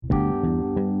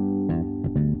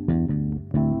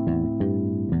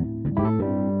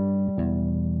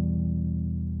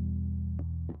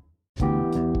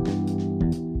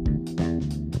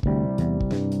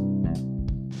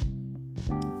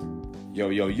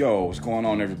Yo, what's going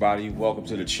on, everybody? Welcome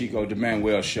to the Chico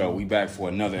DeManuel Show. We back for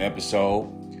another episode.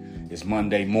 It's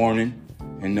Monday morning,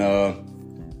 and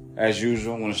as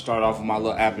usual, I want to start off with my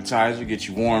little appetizer, get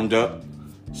you warmed up.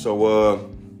 So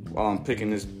while I'm picking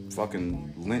this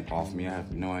fucking lint off me, I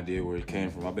have no idea where it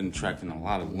came from. I've been attracting a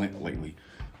lot of lint lately.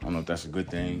 I don't know if that's a good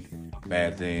thing,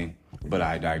 bad thing, but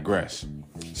I digress.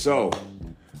 So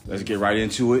let's get right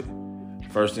into it.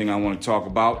 First thing I want to talk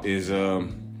about is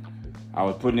I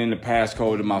was putting in the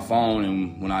passcode in my phone,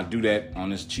 and when I do that on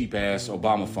this cheap-ass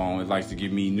Obama phone, it likes to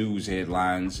give me news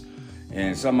headlines.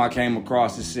 And something I came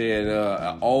across that said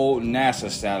an old NASA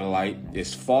satellite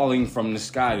is falling from the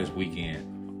sky this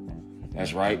weekend.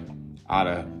 That's right, out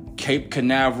of Cape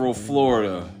Canaveral,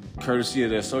 Florida, courtesy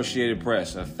of the Associated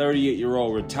Press. A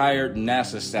 38-year-old retired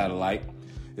NASA satellite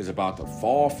is about to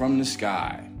fall from the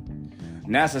sky.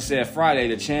 NASA said Friday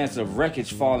the chance of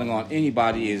wreckage falling on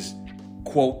anybody is,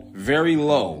 quote, very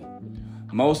low.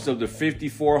 Most of the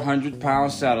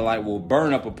 5,400-pound satellite will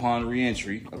burn up upon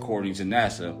re-entry, according to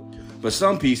NASA, but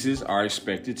some pieces are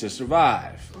expected to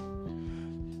survive.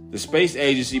 The space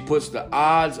agency puts the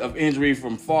odds of injury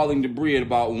from falling debris at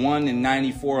about 1 in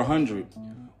 9,400,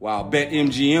 while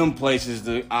BetMGM places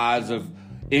the odds of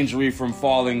injury from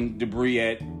falling debris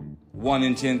at 1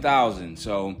 in 10,000.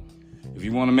 So if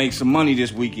you want to make some money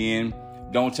this weekend,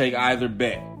 don't take either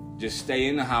bet. Just stay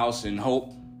in the house and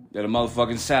hope that a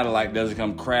motherfucking satellite doesn't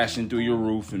come crashing through your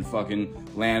roof and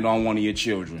fucking land on one of your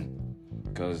children.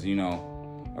 Because, you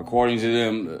know, according to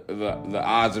them, the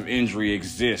odds of injury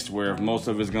exist, where if most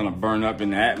of it's going to burn up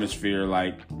in the atmosphere,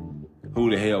 like,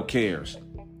 who the hell cares?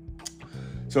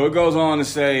 So it goes on to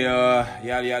say, yada,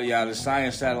 yada, yada. The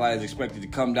science satellite is expected to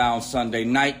come down Sunday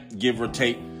night, give or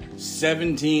take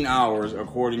 17 hours,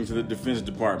 according to the Defense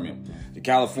Department. The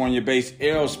California-based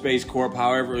Aerospace Corp,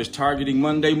 however, is targeting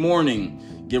Monday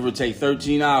morning, give or take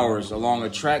 13 hours, along a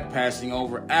track passing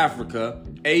over Africa,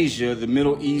 Asia, the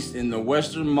Middle East, and the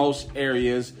westernmost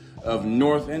areas of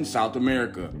North and South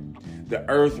America. The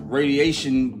Earth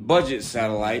Radiation Budget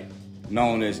Satellite,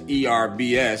 known as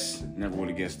ERBS, never would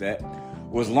have guessed that,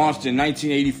 was launched in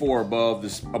 1984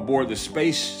 aboard the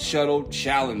Space Shuttle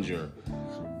Challenger.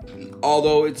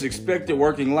 Although its expected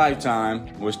working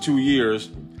lifetime was 2 years,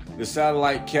 the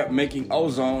satellite kept making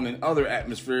ozone and other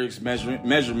atmospheric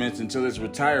measurements until its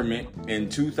retirement in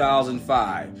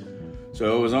 2005.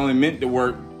 So it was only meant to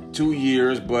work 2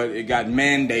 years, but it got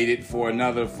mandated for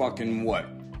another fucking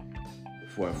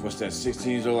what's that,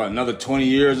 16 years old, another 20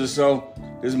 years or so.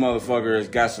 This motherfucker has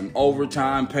got some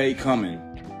overtime pay coming.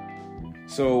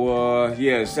 So,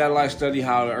 satellite study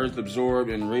how the Earth absorbed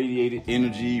and radiated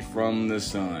energy from the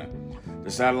sun. The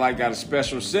satellite got a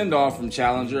special send-off from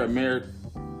Challenger.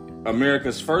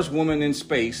 America's first woman in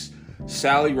space,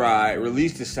 Sally Ride,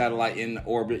 released the satellite in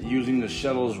orbit using the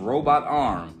shuttle's robot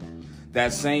arm.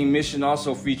 That same mission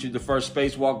also featured the first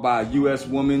spacewalk by a U.S.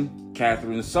 woman,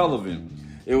 Catherine Sullivan.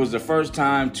 It was the first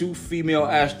time 2 female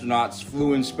astronauts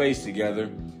flew in space together,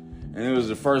 and it was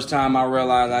the first time I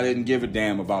realized I didn't give a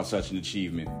damn about such an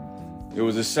achievement. It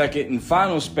was the second and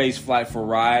final space flight for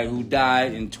Ride, who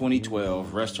died in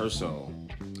 2012. Rest her soul.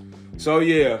 So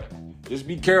yeah, just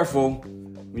be careful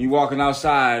when you're walking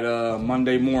outside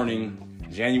Monday morning,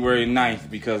 January 9th,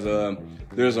 because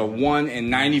there's a 1 in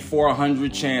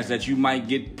 9,400 chance that you might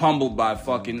get pummeled by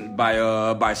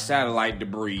satellite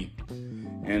debris.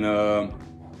 And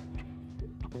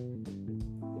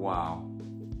wow.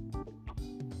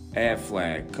 Add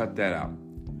flag, cut that out.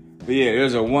 But yeah,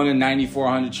 there's a 1 in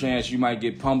 9,400 chance you might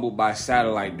get pummeled by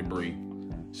satellite debris.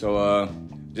 So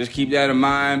just keep that in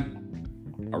mind.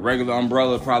 A regular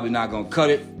umbrella is probably not gonna cut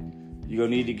it. You're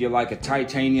gonna need to get like a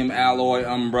titanium alloy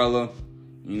umbrella.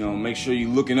 You know, make sure you're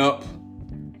looking up,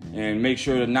 and make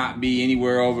sure to not be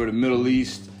anywhere over the Middle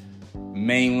East,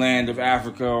 mainland of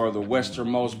Africa, or the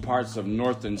westernmost parts of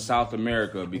North and South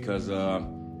America, because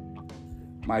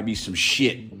might be some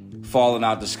shit falling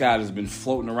out the sky that's been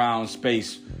floating around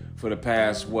space for the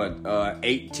past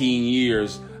 18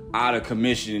 years, out of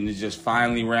commission, and it just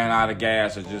finally ran out of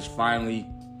gas, or just finally,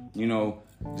 you know,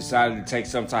 decided to take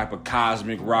some type of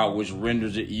cosmic route which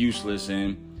renders it useless,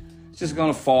 and it's just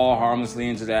gonna fall harmlessly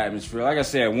into the atmosphere. Like I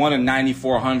said, 1 in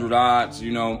 9,400 odds,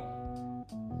 you know,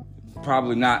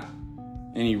 probably not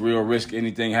any real risk of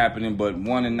anything happening, but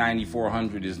 1 in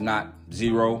 9,400 is not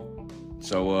zero.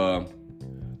 So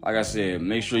like I said,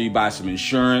 make sure you buy some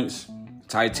insurance,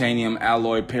 titanium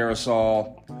alloy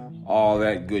parasol, all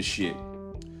that good shit.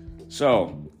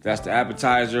 So that's the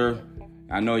appetizer.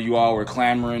 I know you all were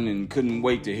clamoring and couldn't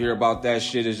wait to hear about that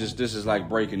shit. This is like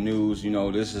breaking news. You know,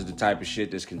 this is the type of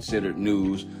shit that's considered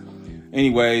news.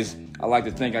 Anyways, I like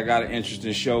to think I got an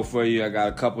interesting show for you. I got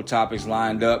a couple topics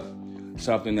lined up.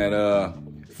 Something that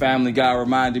Family Guy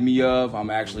reminded me of. I'm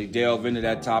actually delve into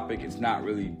that topic. It's not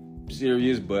really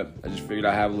serious, but I just figured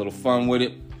I'd have a little fun with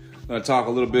it. I'm going to talk a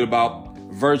little bit about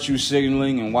virtue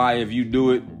signaling and why if you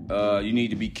do it, you need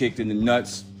to be kicked in the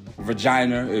nuts,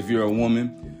 vagina if you're a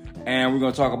woman. And we're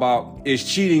going to talk about, is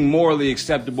cheating morally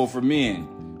acceptable for men?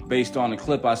 Based on the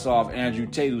clip I saw of Andrew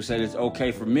Tate, who said it's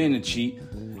okay for men to cheat.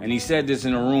 And he said this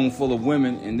in a room full of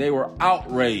women, and they were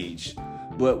outraged.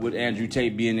 But with Andrew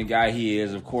Tate being the guy he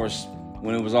is, of course,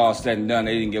 when it was all said and done,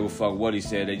 they didn't give a fuck what he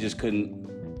said. They just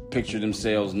couldn't picture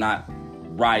themselves not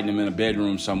riding him in a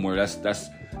bedroom somewhere.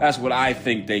 That's what I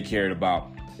think they cared about.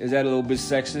 Is that a little bit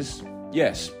sexist?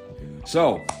 Yes.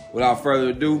 So, without further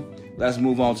ado, let's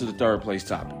move on to the third place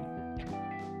topic.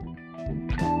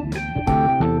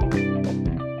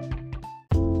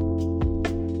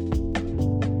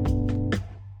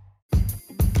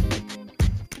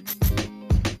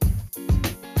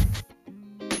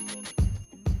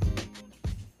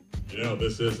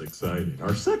 This is exciting.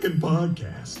 Our second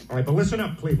podcast. All right, but listen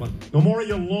up, Cleveland. No more of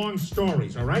your long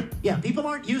stories, all right? Yeah, people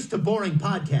aren't used to boring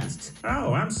podcasts.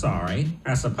 Oh, I'm sorry.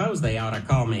 I suppose they ought to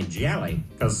call me Jelly,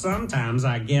 because sometimes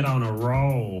I get on a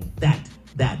roll.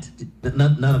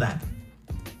 None of that.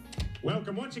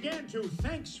 Welcome once again to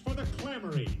Thanks for the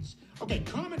Clamories. Okay,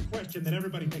 common question that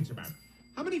everybody thinks about.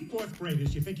 How many fourth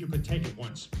graders do you think you could take at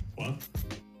once? What?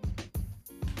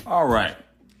 All right.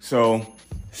 So,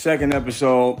 second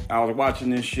episode, I was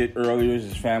watching this shit earlier.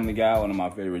 This is Family Guy, one of my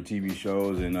favorite TV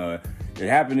shows. And it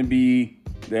happened to be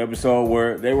the episode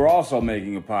where they were also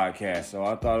making a podcast. So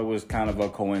I thought it was kind of a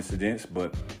coincidence.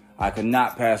 But I could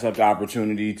not pass up the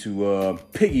opportunity to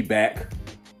piggyback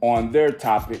on their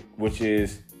topic, which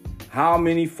is how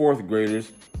many fourth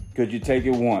graders could you take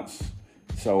at once?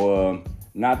 So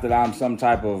not that I'm some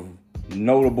type of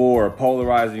notable or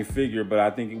polarizing figure, but I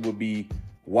think it would be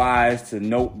wise to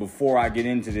note before I get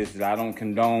into this that I don't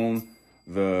condone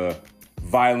the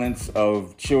violence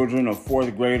of children, of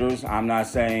fourth graders. I'm not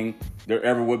saying there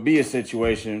ever would be a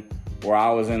situation where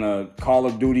I was in a Call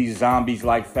of Duty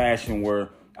zombies-like fashion where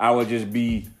I would just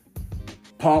be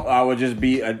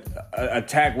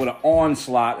attacked with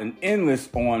an endless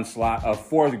onslaught of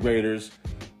fourth graders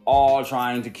all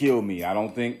trying to kill me. I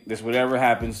don't think this would ever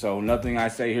happen, so nothing I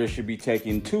say here should be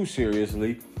taken too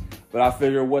seriously. But I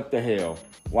figure, what the hell?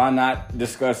 Why not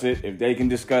discuss it? If they can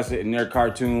discuss it in their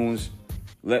cartoons,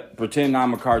 pretend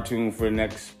I'm a cartoon for the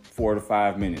next 4 to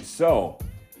 5 minutes. So,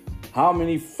 how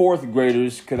many fourth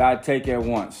graders could I take at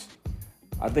once?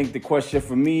 I think the question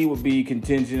for me would be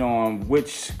contingent on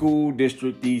which school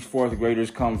district these fourth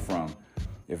graders come from.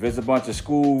 If it's a bunch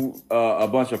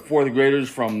of fourth graders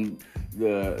from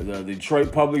the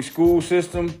Detroit public school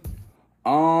system,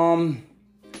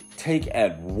 take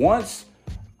at once,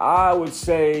 I would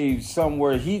say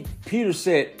somewhere, Peter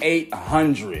said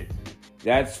 800.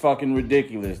 That's fucking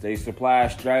ridiculous. They supply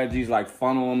strategies like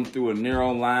funnel them through a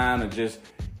narrow line or just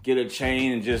get a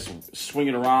chain and just swing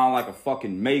it around like a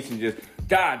fucking mace and just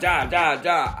da.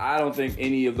 I don't think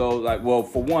any of those,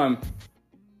 for one,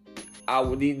 I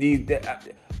don't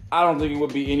think it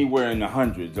would be anywhere in the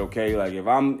hundreds, okay? Like if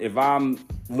I'm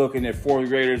looking at fourth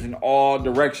graders in all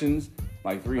directions,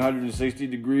 like 360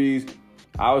 degrees,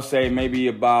 I would say maybe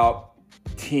about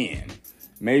 10.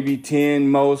 Maybe 10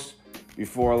 most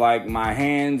before like my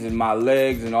hands and my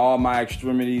legs and all my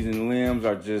extremities and limbs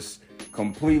are just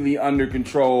completely under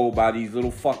control by these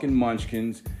little fucking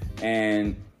munchkins.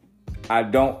 And I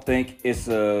don't think it's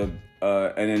an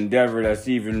endeavor that's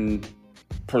even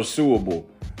pursuable.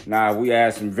 Now, we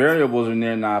add some variables in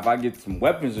there. Now, if I get some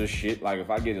weapons or shit, like if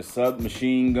I get a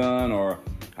submachine gun or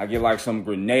I get like some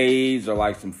grenades or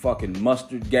like some fucking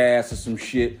mustard gas or some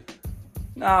shit.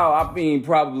 No, I mean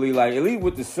probably like at least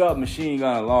with the submachine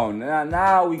gun alone.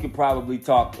 Now we could probably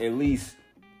talk at least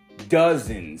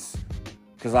dozens.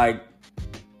 Cause like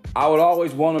I would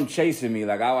always want them chasing me.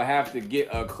 Like I would have to get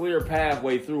a clear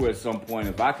pathway through at some point.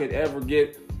 If I could ever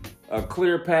get a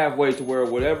clear pathway to where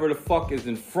whatever the fuck is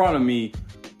in front of me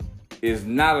is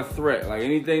not a threat. Like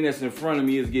anything that's in front of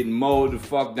me is getting mowed the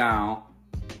fuck down.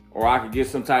 Or I could get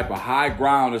some type of high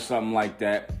ground or something like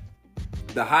that.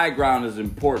 The high ground is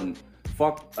important.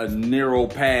 Fuck a narrow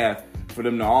path for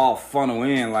them to all funnel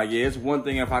in. Like, yeah, it's one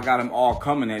thing if I got them all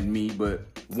coming at me, but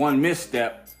one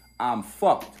misstep, I'm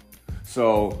fucked.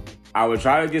 So I would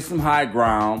try to get some high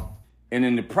ground. And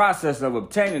in the process of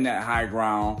obtaining that high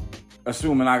ground,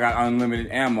 assuming I got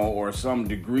unlimited ammo or some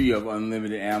degree of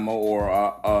unlimited ammo or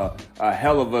a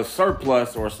hell of a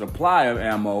surplus or supply of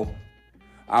ammo,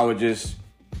 I would just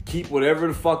keep whatever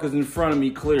the fuck is in front of me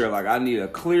clear. Like I need a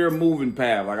clear moving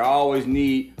path. Like I always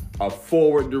need a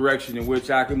forward direction in which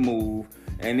I can move,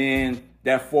 and then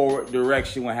that forward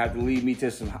direction would have to lead me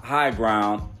to some high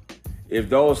ground. If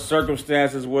those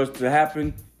circumstances was to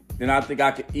happen, then I think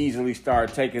I could easily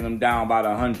start taking them down by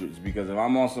the hundreds, because if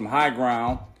I'm on some high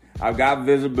ground, I've got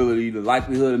visibility, the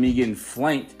likelihood of me getting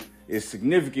flanked is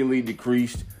significantly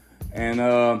decreased,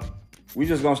 and we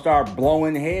just gonna start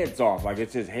blowing heads off. Like,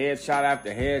 it's just headshot after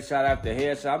headshot after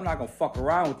headshot. I'm not gonna fuck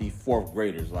around with these fourth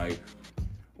graders. Like,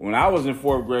 when I was in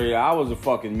fourth grade, I was a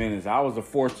fucking menace. I was a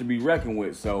force to be reckoned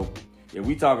with. So if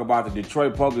we talk about the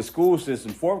Detroit public school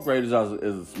system, fourth graders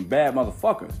is some bad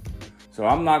motherfuckers. So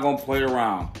I'm not gonna play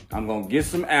around. I'm gonna get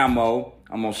some ammo.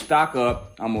 I'm gonna stock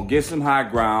up. I'm gonna get some high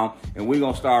ground, and we're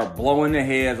gonna start blowing the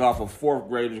heads off of fourth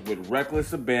graders with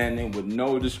reckless abandon, with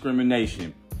no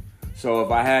discrimination. So if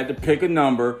I had to pick a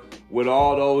number with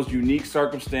all those unique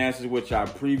circumstances which I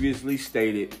previously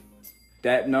stated,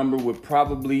 that number would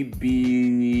probably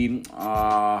be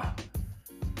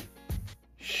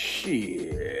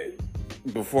shit.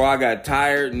 Before I got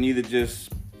tired and either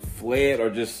just fled or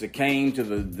just succumbed to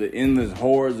the endless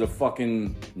hordes of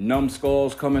fucking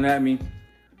numbskulls coming at me,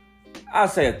 I'd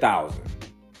say 1,000.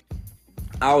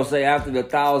 I would say after the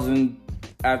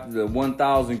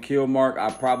 1,000 kill mark,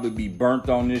 I'd probably be burnt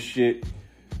on this shit.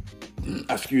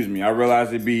 Excuse me. I realize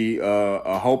it'd be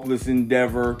a hopeless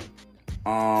endeavor.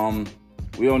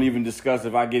 We don't even discuss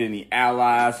if I get any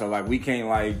allies, so like we can't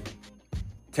like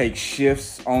take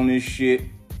shifts on this shit.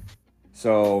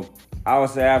 So I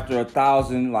would say after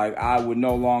 1,000, like I would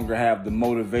no longer have the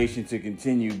motivation to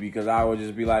continue, because I would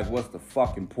just be like, what's the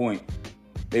fucking point?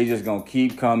 They just gonna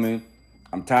keep coming.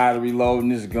 I'm tired of reloading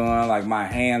this gun. Like, my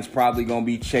hands probably gonna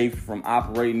be chafed from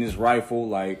operating this rifle.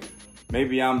 Like,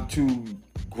 maybe I'm too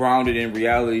grounded in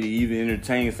reality to even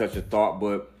entertain such a thought,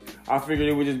 but I figured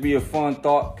it would just be a fun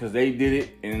thought because they did it,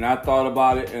 and I thought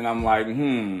about it, and I'm like,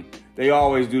 they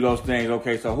always do those things.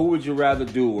 Okay, so who would you rather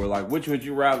do, or like, which would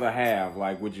you rather have?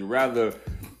 Like, would you rather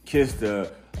kiss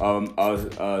the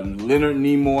Leonard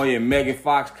Nimoy and Megan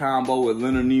Fox combo with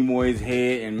Leonard Nimoy's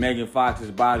head and Megan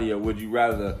Fox's body, or would you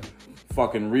rather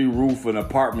fucking re-roof an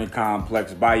apartment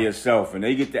complex by yourself? And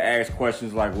they get to ask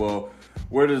questions like, well,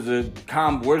 where does the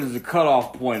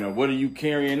cutoff point, or what are you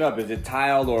carrying up? Is it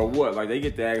tiled or what? Like, they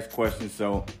get to ask questions.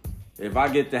 So if I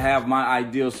get to have my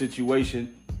ideal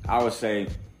situation, I would say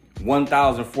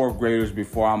 1,000 fourth graders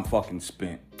before I'm fucking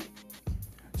spent.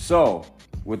 So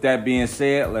with that being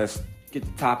said, let's get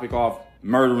the topic off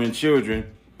murdering children,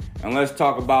 and let's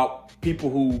talk about people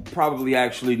who probably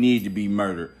actually need to be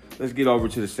murdered. Let's get over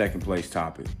to the second place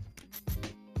topic.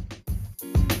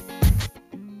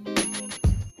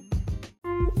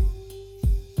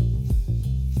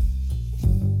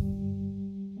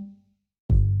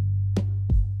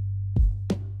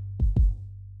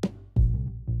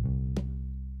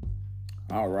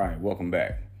 All right, welcome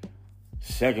back.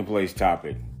 Second place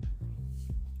topic.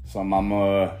 Something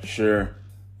I'm sure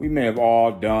we may have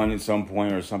all done at some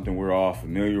point, or something we're all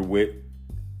familiar with.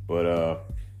 But I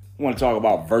want to talk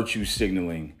about virtue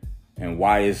signaling and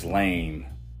why it's lame.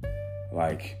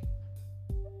 Like,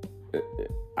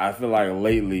 I feel like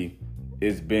lately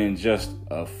it's been just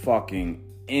a fucking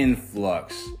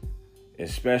influx,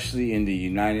 especially in the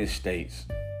United States,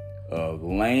 of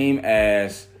lame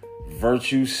ass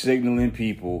virtue signaling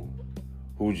people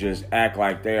who just act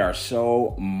like they are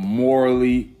so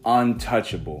morally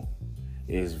untouchable.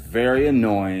 It's very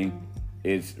annoying,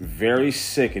 it's very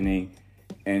sickening,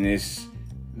 and it's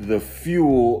the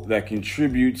fuel that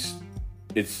contributes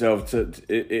itself to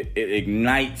it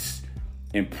ignites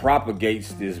and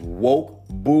propagates this woke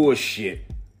bullshit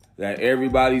that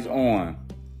everybody's on,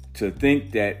 to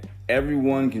think that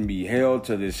everyone can be held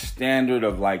to this standard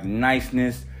of like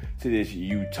niceness, to this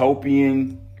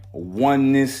utopian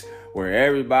oneness where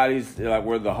everybody's like,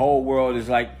 where the whole world is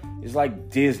like, it's like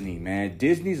Disney, man.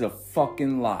 Disney's a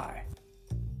fucking lie.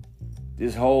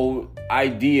 This whole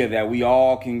idea that we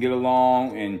all can get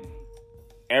along and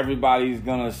everybody's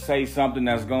gonna say something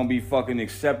that's gonna be fucking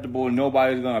acceptable,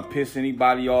 nobody's gonna piss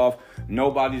anybody off,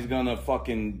 nobody's gonna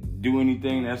fucking do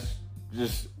anything that's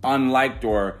just unliked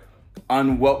or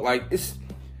unwelcome. Like, it's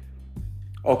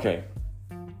okay.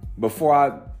 Before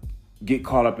I get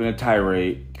caught up in a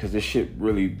tirade, because this shit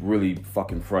really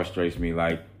fucking frustrates me.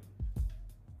 Like,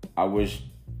 I wish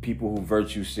people who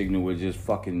virtue signal would just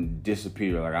fucking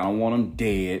disappear. Like, I don't want them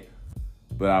dead,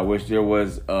 but I wish there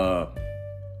was a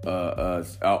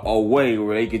way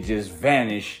where they could just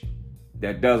vanish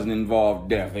that doesn't involve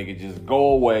death. They could just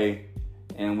go away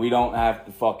and we don't have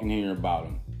to fucking hear about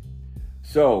them.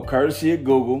 So, courtesy of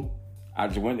Google, I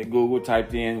just went to Google,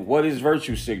 typed in, what is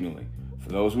virtue signaling? For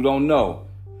those who don't know,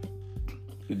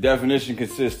 the definition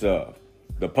consists of: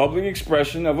 the public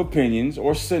expression of opinions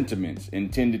or sentiments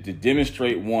intended to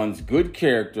demonstrate one's good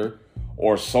character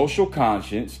or social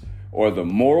conscience or the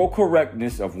moral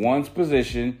correctness of one's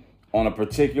position on a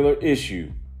particular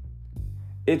issue.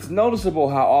 It's noticeable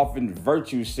how often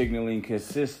virtue signaling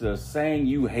consists of saying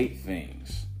you hate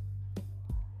things.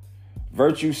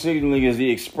 Virtue signaling is the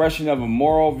expression of a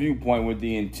moral viewpoint with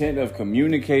the intent of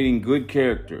communicating good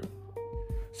character.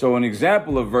 So an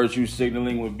example of virtue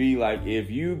signaling would be like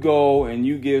if you go and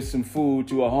you give some food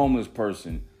to a homeless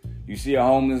person. You see a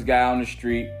homeless guy on the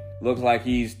street, looks like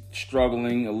he's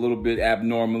struggling a little bit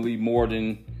abnormally, more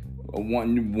than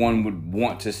one would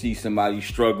want to see somebody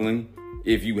struggling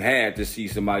if you had to see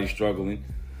somebody struggling.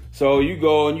 So you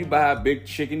go and you buy a big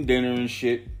chicken dinner and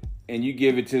shit, and you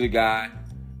give it to the guy.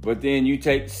 But then you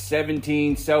take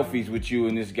 17 selfies with you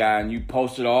and this guy, and you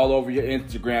post it all over your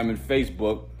Instagram and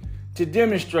Facebook to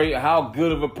demonstrate how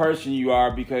good of a person you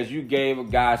are because you gave a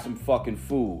guy some fucking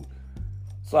food.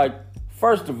 It's like,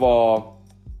 first of all,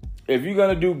 if you're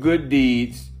going to do good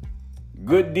deeds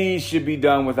should be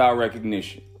done without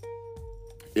recognition.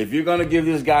 If you're going to give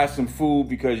this guy some food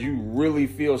because you really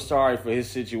feel sorry for his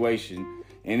situation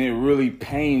and it really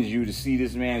pains you to see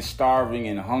this man starving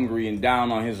and hungry and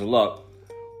down on his luck,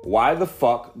 why the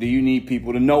fuck do you need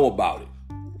people to know about it?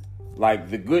 Like,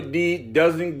 the good deed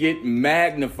doesn't get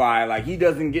magnified. Like, he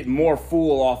doesn't get more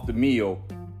full off the meal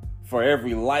for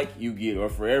every like you get or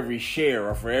for every share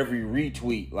or for every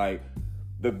retweet. Like,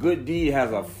 the good deed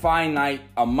has a finite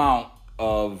amount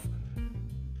of,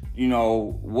 you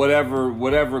know,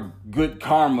 whatever good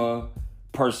karma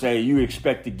per se you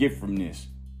expect to get from this.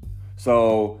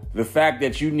 So the fact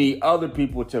that you need other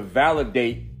people to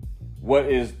validate what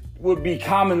would be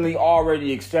commonly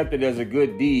already accepted as a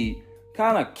good deed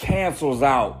kind of cancels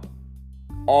out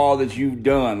all that you've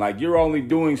done. Like, you're only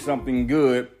doing something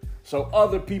good so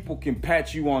other people can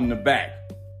pat you on the back.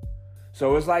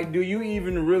 So it's like, do you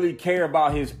even really care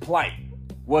about his plight?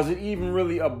 Was it even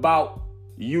really about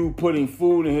you putting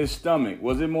food in his stomach?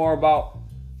 Was it more about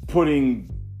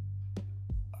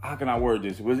how can I word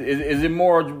this? Is it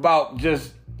more about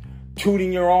just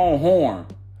tooting your own horn?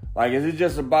 Like, is it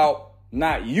just about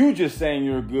not you just saying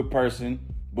you're a good person,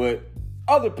 but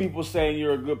other people saying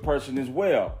you're a good person as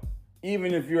well,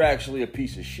 even if you're actually a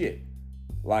piece of shit?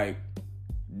 Like,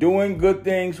 doing good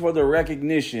things for the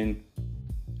recognition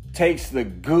takes the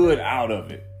good out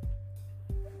of it.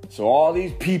 So all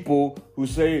these people who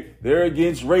say they're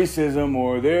against racism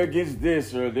or they're against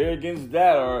this or they're against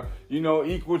that or, you know,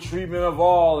 equal treatment of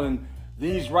all and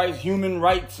these rights, human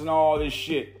rights and all this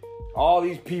shit. All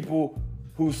these people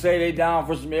who say they down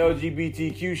for some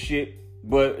LGBTQ shit,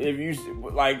 but if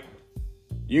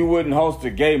you wouldn't host a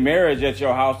gay marriage at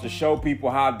your house to show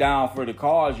people how down for the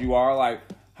cause you are. Like,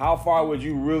 how far would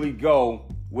you really go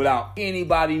without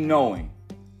anybody knowing?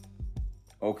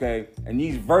 Okay? And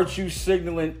these virtue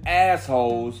signaling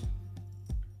assholes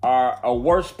are a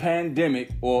worse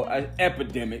pandemic or an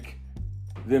epidemic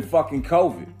than fucking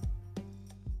COVID.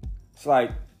 It's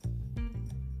like,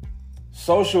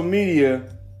 social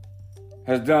media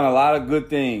has done a lot of good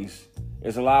things.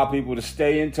 It's allowed people to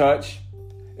stay in touch.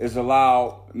 It's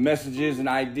allowed messages and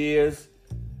ideas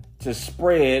to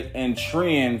spread and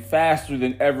trend faster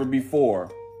than ever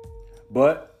before.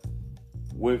 But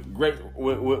with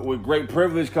great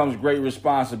privilege comes great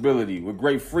responsibility. With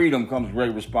great freedom comes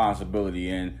great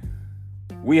responsibility. And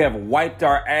we have wiped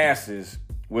our asses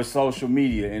with social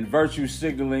media. And virtue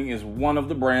signaling is one of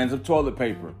the brands of toilet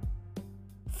paper.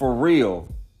 For real.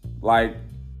 Like,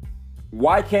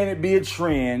 why can't it be a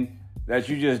trend that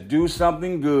you just do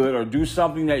something good or do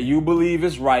something that you believe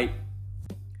is right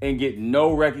and get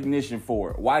no recognition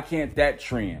for it? Why can't that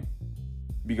trend?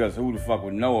 Because who the fuck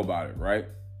would know about it, right?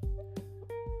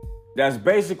 That's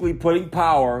basically putting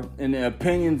power in the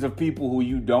opinions of people who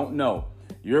you don't know.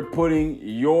 You're putting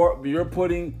your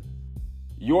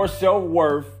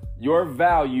self-worth, your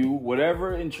value,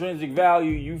 whatever intrinsic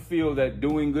value you feel that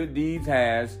doing good deeds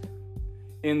has,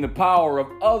 in the power of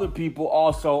other people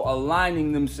also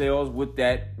aligning themselves with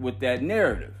that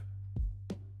narrative.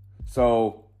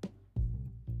 So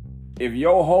if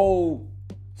your whole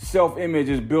self-image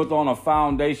is built on a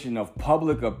foundation of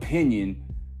public opinion,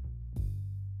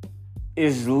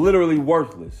 it's literally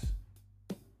worthless.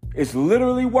 It's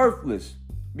literally worthless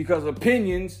because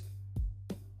opinions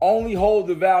only hold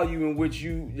the value in which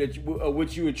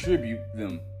you attribute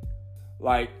them.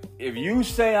 Like, if you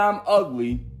say I'm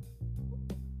ugly,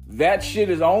 that shit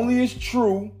is only as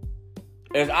true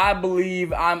as I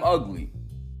believe I'm ugly.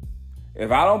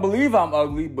 If I don't believe I'm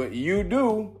ugly, but you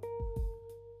do,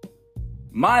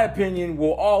 my opinion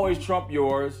will always trump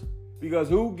yours because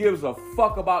who gives a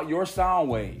fuck about your sound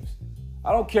waves?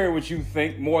 I don't care what you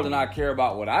think more than I care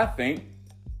about what I think.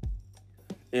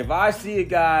 If I see a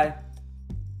guy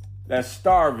that's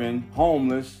starving,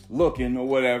 homeless, looking, or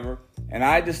whatever, and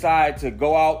I decide to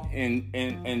go out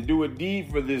and do a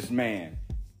deed for this man,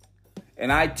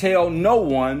 and I tell no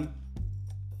one,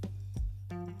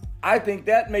 I think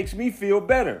that makes me feel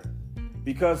better.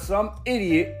 Because some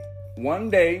idiot one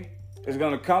day is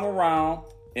going to come around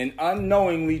and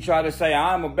unknowingly try to say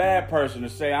I'm a bad person, or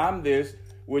say I'm this,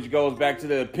 which goes back to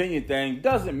the opinion thing.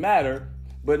 Doesn't matter.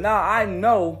 But now I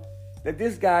know that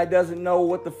this guy doesn't know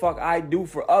what the fuck I do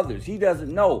for others. He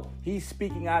doesn't know. He's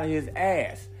speaking out of his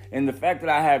ass. And the fact that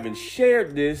I haven't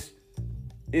shared this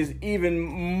is even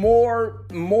more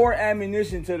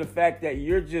ammunition to the fact that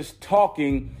you're just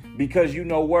talking because you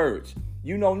know words.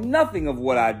 You know nothing of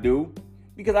what I do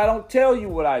because I don't tell you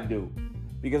what I do.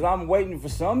 Because I'm waiting for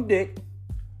some dick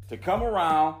to come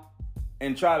around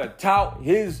and try to tout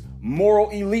his moral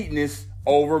eliteness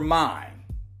over mine.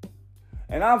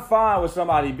 And I'm fine with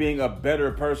somebody being a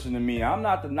better person than me. I'm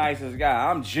not the nicest guy.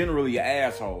 I'm generally an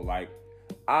asshole. Like,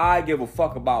 I give a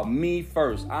fuck about me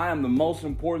first. I am the most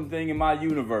important thing in my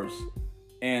universe.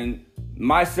 And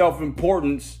my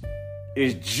self-importance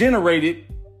is generated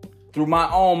through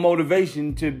my own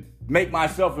motivation to make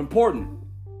myself important.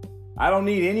 I don't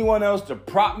need anyone else to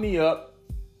prop me up.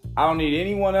 I don't need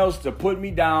anyone else to put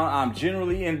me down. I'm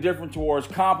generally indifferent towards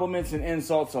compliments and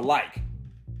insults alike.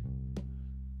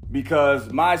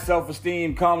 Because my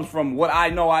self-esteem comes from what I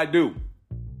know I do.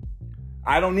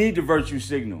 I don't need to virtue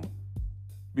signal.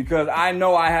 Because I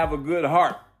know I have a good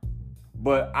heart.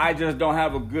 But I just don't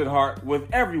have a good heart with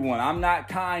everyone. I'm not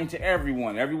kind to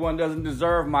everyone. Everyone doesn't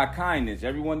deserve my kindness.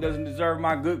 Everyone doesn't deserve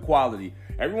my good quality.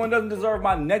 Everyone doesn't deserve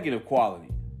my negative quality.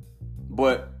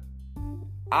 But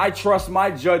I trust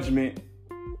my judgment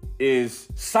is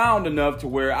sound enough to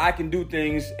where I can do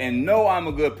things and know I'm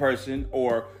a good person,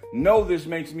 or know this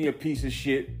makes me a piece of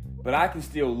shit, but I can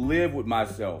still live with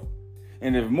myself.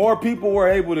 And if more people were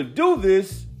able to do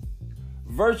this,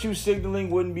 virtue signaling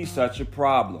wouldn't be such a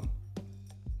problem.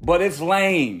 But it's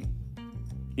lame.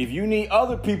 If you need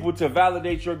other people to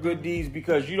validate your good deeds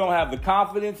because you don't have the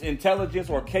confidence, intelligence,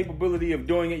 or capability of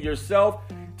doing it yourself,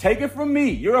 take it from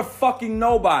me. You're a fucking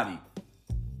nobody.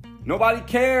 Nobody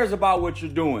cares about what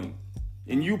you're doing.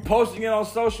 And you posting it on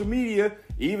social media,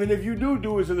 even if you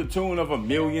do it to the tune of 1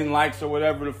 million likes or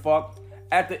whatever the fuck,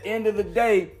 at the end of the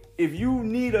day, if you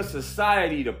need a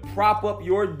society to prop up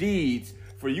your deeds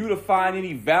for you to find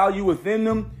any value within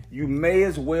them, you may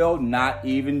as well not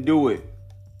even do it.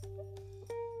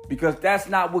 Because that's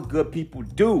not what good people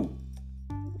do.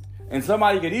 And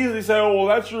somebody could easily say, oh, well,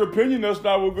 that's your opinion. That's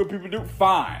not what good people do.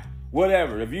 Fine.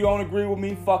 Whatever. If you don't agree with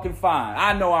me, fucking fine.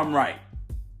 I know I'm right.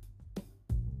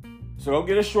 So go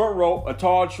get a short rope, a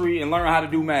tall tree, and learn how to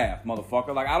do math,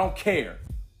 motherfucker. Like, I don't care.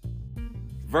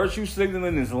 Virtue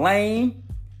signaling is lame.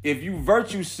 If you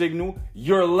virtue signal,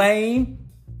 you're lame.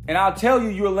 And I'll tell you,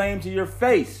 you're lame to your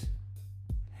face.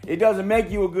 It doesn't make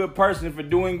you a good person for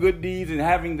doing good deeds and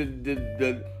having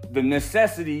the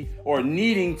necessity or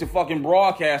needing to fucking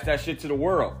broadcast that shit to the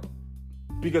world.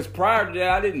 Because prior to that,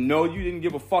 I didn't know you, didn't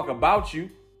give a fuck about you.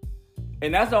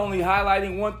 And that's only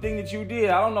highlighting one thing that you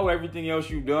did. I don't know everything else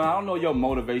you've done. I don't know your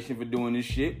motivation for doing this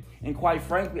shit. And quite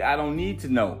frankly, I don't need to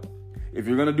know. If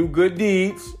you're going to do good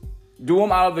deeds, do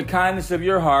them out of the kindness of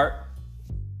your heart.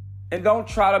 And don't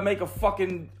try to make a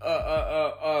fucking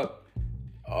a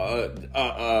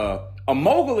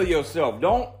mogul of yourself.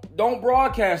 Don't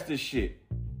broadcast this shit.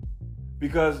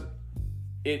 Because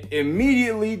it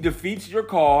immediately defeats your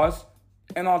cause.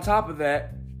 And on top of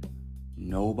that,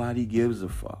 nobody gives a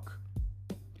fuck.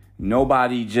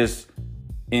 Nobody just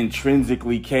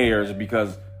intrinsically cares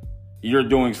because you're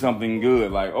doing something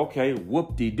good. Like, okay,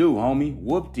 whoop-de-doo, homie.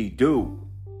 Whoop-de-doo.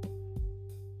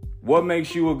 What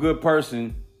makes you a good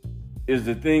person is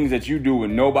the things that you do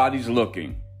when nobody's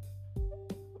looking.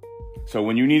 So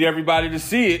when you need everybody to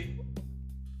see it,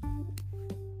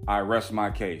 I rest my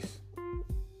case.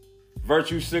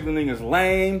 Virtue signaling is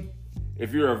lame.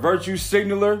 If you're a virtue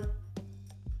signaler,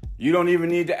 you don't even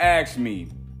need to ask me.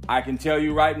 I can tell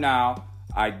you right now,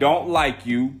 I don't like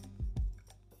you.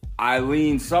 I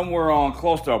lean somewhere on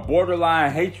close to a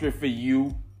borderline hatred for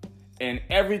you and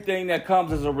everything that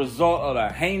comes as a result of the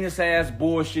heinous ass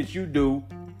bullshit you do.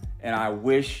 And I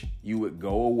wish you would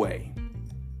go away.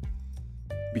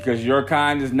 Because your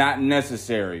kind is not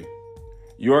necessary.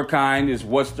 Your kind is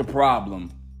what's the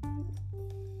problem.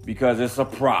 Because it's a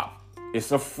prop.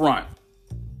 It's a front.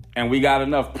 And we got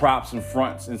enough props and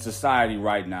fronts in society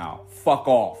right now. Fuck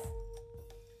off.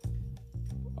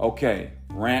 Okay,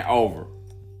 rant over.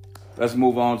 Let's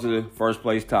move on to the first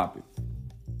place topic.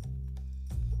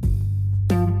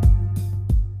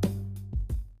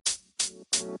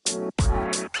 All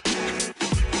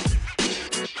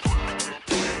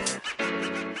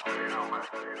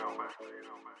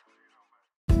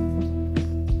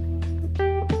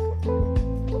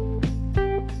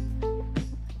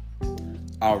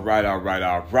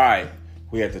right.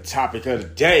 We had the topic of the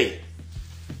day.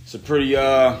 It's a pretty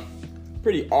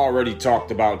already talked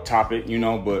about topic,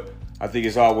 but I think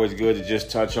it's always good to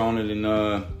just touch on it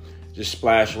and just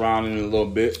splash around in it a little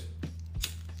bit.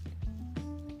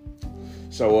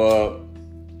 So,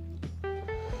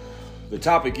 the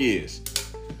topic is,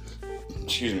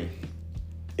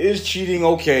 is cheating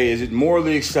okay? Is it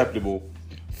morally acceptable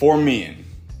for men?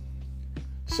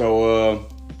 So,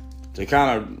 to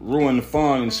kind of ruin the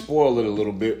fun and spoil it a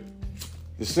little bit,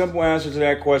 the simple answer to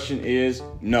that question is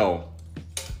no.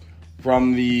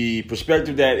 From the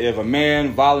perspective that if a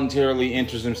man voluntarily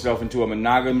enters himself into a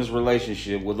monogamous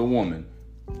relationship with a woman,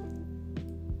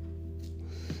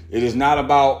 it is not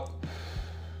about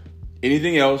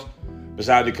anything else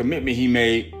besides the commitment he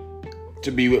made to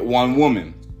be with one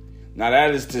woman. Now,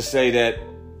 that is to say that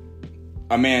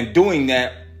a man doing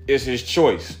that is his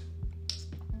choice.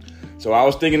 So I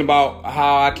was thinking about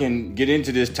how I can get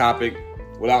into this topic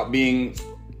without being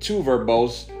too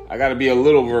verbose. I got to be a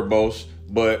little verbose,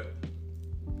 but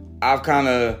I've kind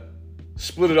of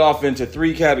split it off into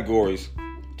 3 categories.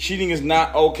 Cheating is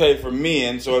not okay for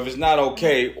men, so if it's not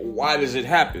okay, why does it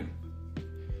happen?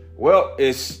 Well,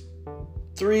 it's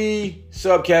 3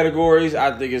 subcategories.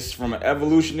 I think it's from an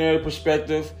evolutionary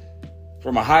perspective,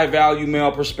 from a high-value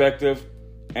male perspective,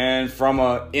 and from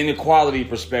an inequality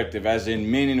perspective, as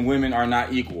in men and women are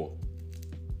not equal.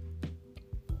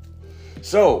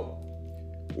 So,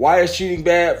 why is cheating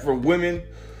bad for women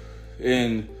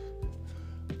and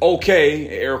okay,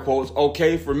 air quotes,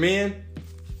 okay for men?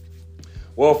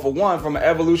 Well, for one, from an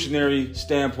evolutionary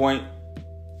standpoint,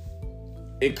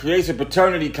 it creates a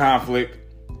paternity conflict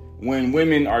when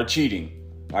women are cheating.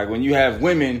 Like when you have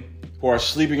women who are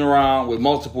sleeping around with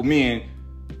multiple men,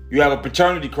 you have a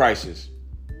paternity crisis.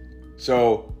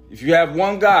 So if you have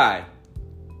one guy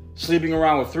sleeping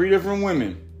around with 3 different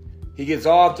women, he gets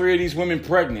all 3 of these women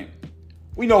pregnant.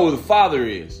 We know who the father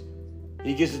is.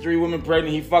 He gets the 3 women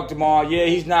pregnant. He fucked them all. Yeah,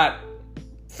 he's not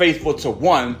faithful to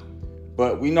one,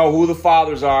 but we know who the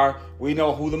fathers are. We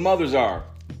know who the mothers are.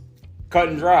 Cut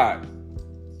and dry.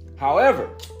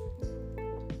 However,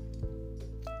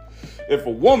 if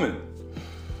a woman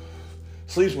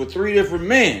sleeps with 3 different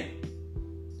men,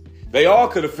 they all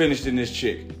could have finished in this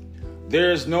chick.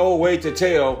 There's no way to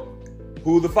tell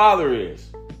who the father is.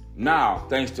 Now,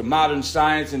 thanks to modern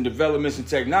science and developments in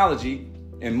technology,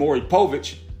 and Maury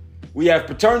Povich, we have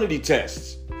paternity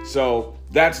tests. So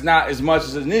that's not as much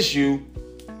as an issue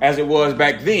as it was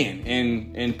back then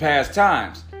in past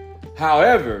times.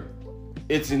 However,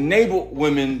 it's enabled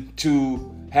women to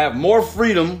have more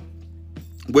freedom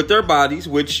with their bodies,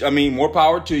 which, I mean, more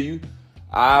power to you.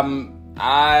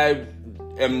 I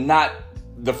am not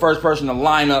the first person to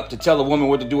line up to tell a woman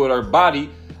what to do with her body.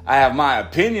 I have my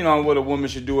opinion on what a woman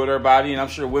should do with her body, and I'm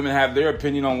sure women have their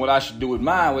opinion on what I should do with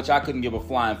mine, which I couldn't give a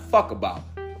flying fuck about.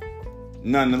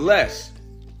 Nonetheless,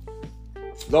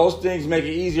 those things make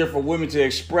it easier for women to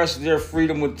express their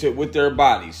freedom with their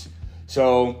bodies.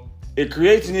 So it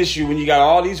creates an issue when you got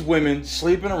all these women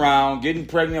sleeping around, getting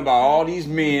pregnant by all these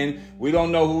men. We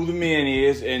don't know who the man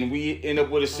is, and we end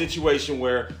up with a situation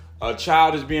where a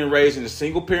child is being raised in a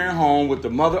single-parent home with the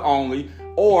mother only,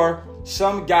 or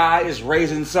some guy is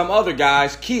raising some other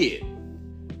guy's kid.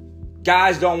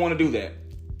 Guys don't want to do that.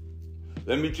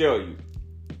 Let me tell you,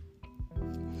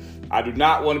 I do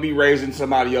not want to be raising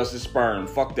somebody else's sperm.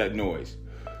 Fuck that noise.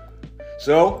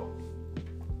 So,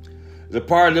 the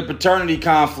part of the paternity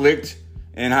conflict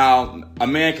and how a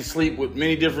man can sleep with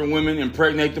many different women,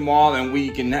 impregnate them all, and we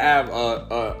can have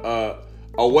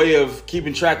a way of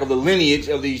keeping track of the lineage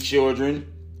of these children.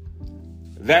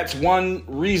 That's one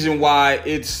reason why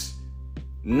it's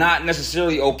not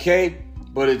necessarily okay,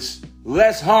 but it's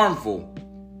less harmful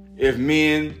if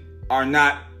men are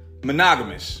not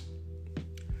monogamous.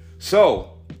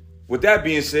 So, with that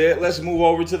being said, let's move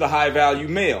over to the high-value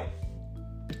male.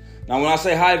 Now, when I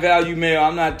say high-value male,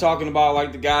 I'm not talking about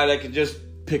like the guy that can just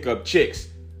pick up chicks.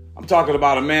 I'm talking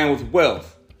about a man with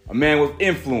wealth, a man with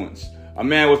influence, a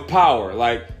man with power.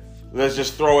 Like, let's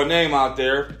just throw a name out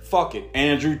there. Fuck it.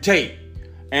 Andrew Tate.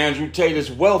 Andrew Tate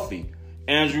is wealthy.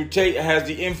 Andrew Tate has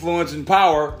the influence and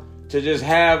power to just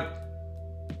have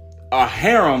a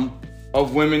harem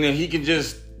of women that he can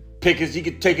just pick he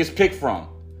could take his pick from.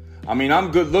 I mean,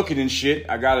 I'm good looking and shit.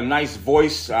 I got a nice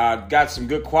voice. I got some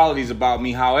good qualities about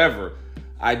me. However,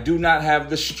 I do not have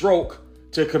the stroke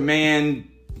to command,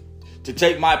 to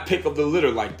take my pick of the litter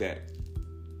like that.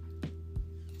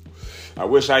 I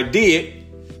wish I did,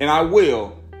 and I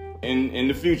will in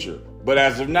the future. But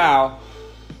as of now,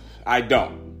 I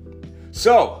don't.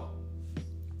 So,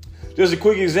 just a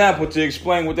quick example to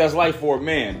explain what that's like for a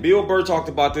man. Bill Burr talked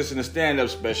about this in a stand-up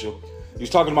special. He was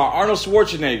talking about Arnold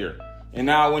Schwarzenegger. And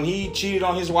now when he cheated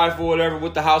on his wife or whatever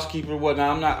with the housekeeper or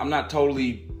whatnot, I'm not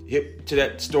totally hip to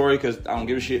that story because I don't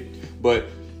give a shit. But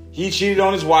he cheated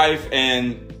on his wife,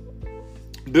 and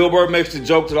Bill Burr makes the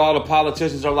joke that all the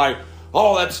politicians are like,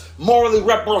 oh, that's morally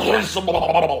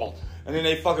reprehensible. And then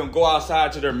they fucking go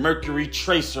outside to their Mercury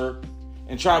Tracer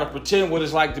and try to pretend what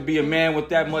it's like to be a man with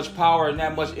that much power and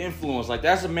that much influence. Like,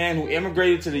 that's a man who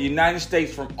immigrated to the United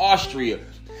States from Austria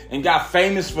and got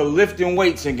famous for lifting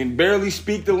weights and can barely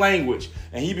speak the language.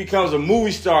 And he becomes a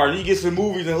movie star and he gets in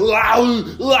movies and like,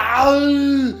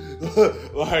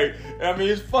 I mean,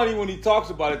 it's funny when he talks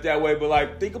about it that way, but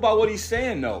like, think about what he's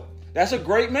saying though. That's a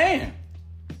great man.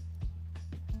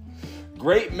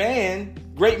 Great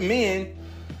men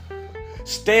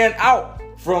stand out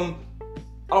from,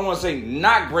 I don't want to say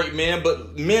not great men,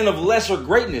 but men of lesser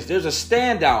greatness. There's a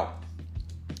standout.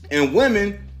 And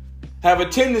women have a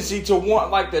tendency to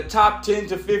want like the top 10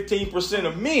 to 15%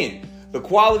 of men. The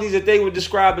qualities that they would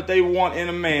describe that they want in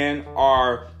a man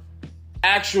are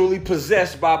actually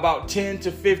possessed by about 10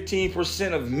 to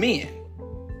 15% of men.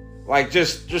 Like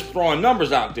just throwing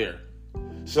numbers out there.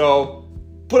 So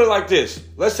put it like this.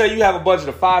 Let's say you have a budget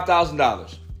of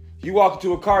 $5,000. You walk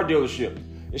into a car dealership.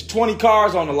 There's 20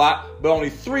 cars on the lot, but only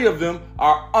 3 of them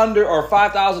are under or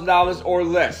 $5,000 or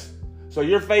less. So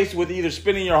you're faced with either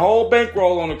spending your whole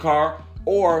bankroll on the car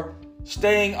or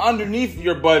staying underneath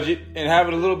your budget and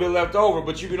having a little bit left over,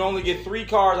 but you can only get 3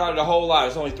 cars out of the whole lot.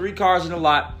 There's only 3 cars in the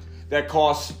lot that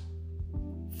cost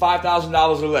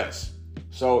 $5,000 or less.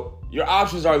 So your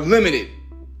options are limited.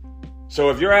 So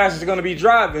if your ass is going to be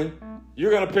driving,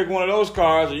 you're going to pick one of those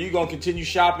cars, or you're going to continue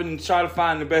shopping and try to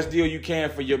find the best deal you can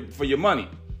for your money.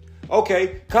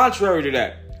 Okay, contrary to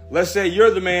that, let's say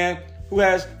you're the man who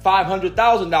has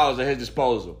 $500,000 at his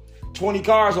disposal. 20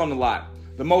 cars on the lot.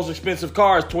 The most expensive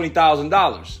car is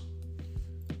 $20,000.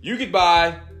 You could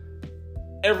buy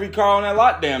every car on that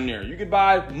lot damn near. You could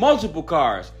buy multiple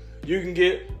cars. You can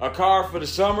get a car for the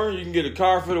summer. You can get a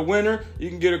car for the winter. You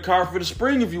can get a car for the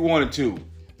spring if you wanted to.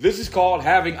 This is called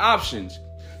having options.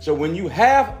 So when you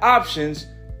have options,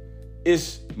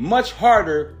 it's much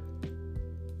harder.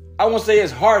 I won't say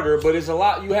it's harder, but it's a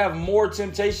lot. You have more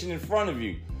temptation in front of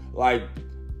you. Like,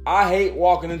 I hate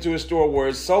walking into a store where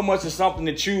it's so much of something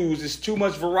to choose. It's too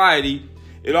much variety.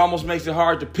 It almost makes it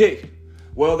hard to pick.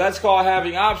 Well, that's called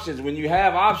having options. When you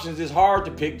have options, it's hard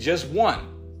to pick just one.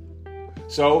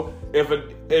 So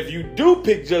if you do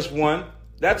pick just one,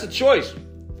 that's a choice.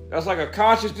 That's like a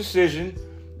conscious decision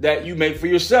that you make for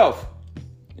yourself.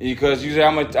 Because you say,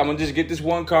 I'm gonna just get this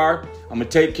one car. I'm gonna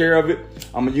take care of it.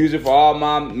 I'm gonna use it for all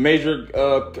my major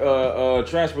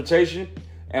transportation.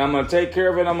 And I'm going to take care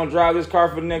of it. I'm going to drive this car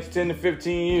for the next 10 to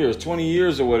 15 years, 20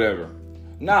 years or whatever.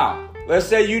 Now, let's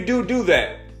say you do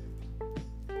that.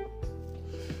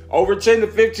 Over 10 to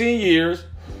 15 years,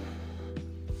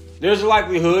 there's a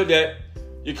likelihood that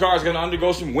your car is going to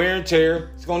undergo some wear and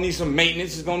tear. It's going to need some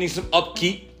maintenance. It's going to need some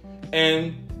upkeep.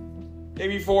 And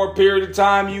maybe for a period of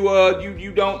time, you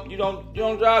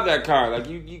don't drive that car. Like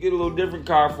you get a little different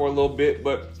car for a little bit,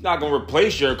 but it's not going to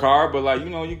replace your car. But like,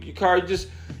 your car, you just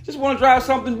want to drive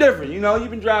something different. You've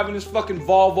been driving this fucking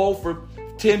Volvo for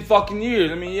 10 fucking years.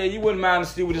 I mean, yeah, you wouldn't mind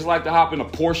to see what it's like to hop in a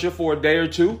Porsche for a day or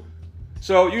two.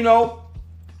 So, you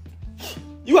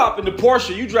hop in the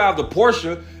Porsche, you drive the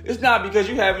Porsche. It's not because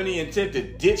you have any intent to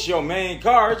ditch your main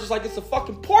car. It's just like it's a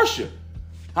fucking Porsche.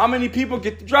 How many people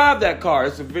get to drive that car?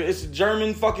 It's a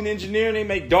German fucking engineer and they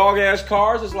make dog-ass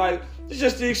cars. It's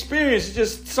just the experience. It's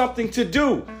just something to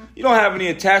do. You don't have any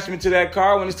attachment to that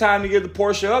car. When it's time to give the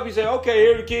Porsche up, you say, okay,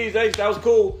 here are the keys. Hey, that was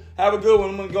cool. Have a good one.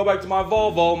 I'm going to go back to my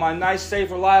Volvo, my nice,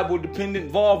 safe, reliable,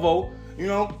 dependent Volvo,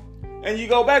 and you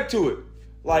go back to it.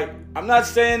 Like, I'm not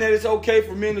saying that it's okay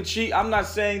for men to cheat. I'm not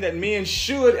saying that men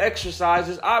should exercise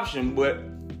this option, but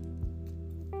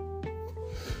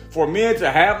for men to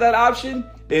have that option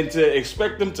and to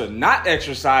expect them to not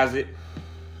exercise it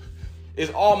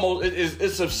is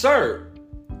it's absurd.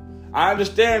 I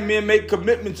understand men make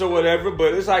commitments or whatever,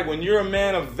 but it's like when you're a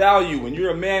man of value, when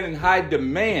you're a man in high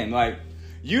demand, like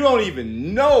you don't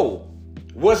even know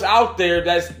what's out there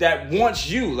that wants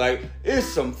you. Like, there's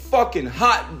some fucking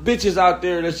hot bitches out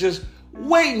there that's just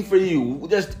waiting for you,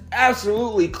 just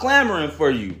absolutely clamoring for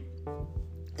you.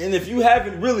 And if you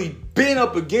haven't really been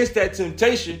up against that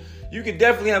temptation, you could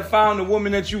definitely have found a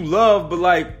woman that you love, but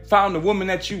like found a woman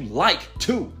that you like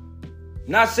too.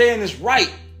 Not saying it's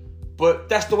right, but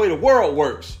that's the way the world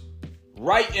works.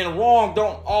 right and wrong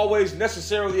don't always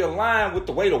necessarily align with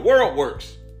the way the world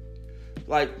works.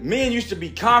 Like, men used to be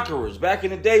conquerors. Back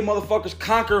in the day, motherfuckers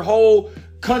conquered whole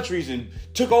countries and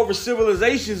took over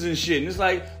civilizations and shit. And it's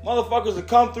like, motherfuckers would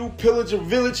come through, pillage a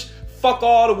village, fuck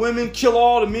all the women, kill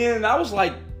all the men. And that was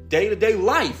like day-to-day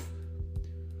life.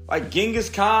 Like Genghis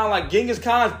Khan's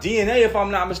DNA, if I'm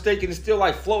not mistaken, is still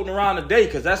like floating around today,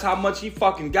 because that's how much he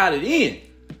fucking got it in.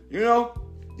 You know?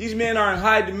 These men are in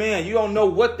high demand. You don't know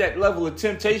what that level of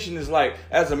temptation is like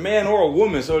as a man or a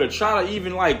woman. So to try to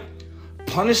even like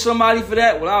punish somebody for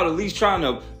that without at least trying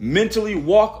to mentally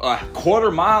walk a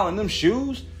quarter mile in them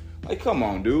shoes, like, come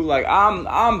on, dude. Like,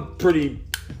 I'm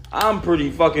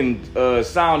pretty fucking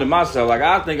sound in myself. Like,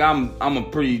 I think I'm a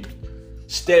pretty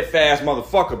steadfast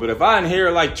motherfucker. But if I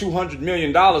inherit like $200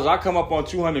 million, I come up on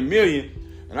 200 million,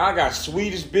 and I got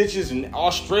Swedish bitches and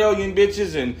Australian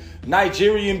bitches and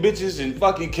Nigerian bitches and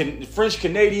fucking French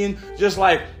Canadian, just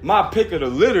like my pick of the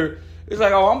litter. It's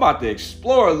like, oh, I'm about to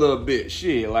explore a little bit.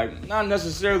 Shit, like, not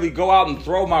necessarily go out and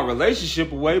throw my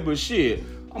relationship away, but shit,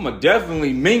 I'm going to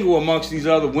definitely mingle amongst these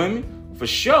other women for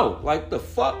sure. Like, the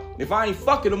fuck? If I ain't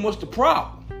fucking them, what's the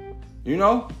problem? You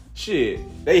know? Shit,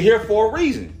 they here for a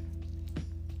reason.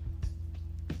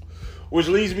 Which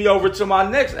leads me over to my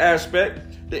next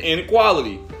aspect, the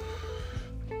inequality.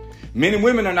 Men and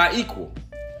women are not equal.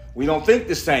 We don't think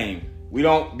the same. We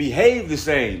don't behave the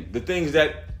same. The things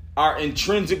that our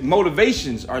intrinsic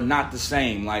motivations are not the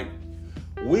same. Like,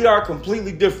 we are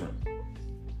completely different.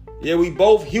 Yeah, we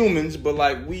both humans, but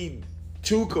like, we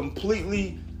two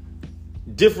completely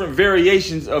different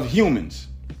variations of humans.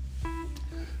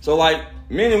 So like,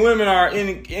 men and women are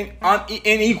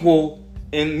unequal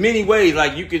in many ways.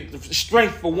 Like, you could,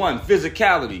 strength for one,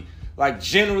 physicality. Like,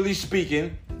 generally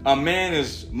speaking, a man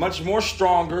is much more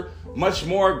stronger, much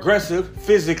more aggressive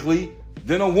physically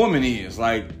than a woman is.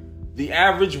 Like, the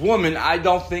average woman, I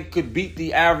don't think, could beat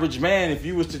the average man if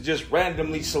you was to just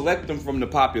randomly select them from the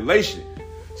population.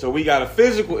 So we got a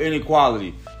physical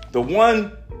inequality. The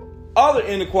one other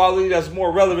inequality that's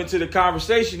more relevant to the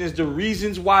conversation is the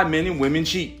reasons why men and women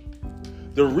cheat.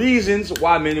 The reasons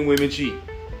why men and women cheat.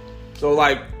 So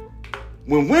like,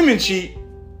 when women cheat,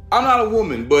 I'm not a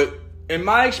woman, but in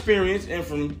my experience and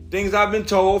from things I've been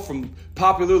told from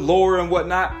popular lore and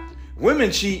whatnot,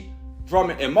 women cheat from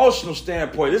an emotional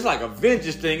standpoint. It's like a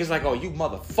vengeance thing. It's like, oh, you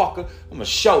motherfucker, I'm gonna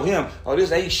show him. Oh,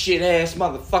 this ain't shit ass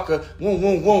motherfucker.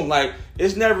 Woom. Like,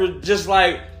 it's never just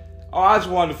like, oh, I just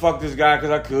wanted to fuck this guy because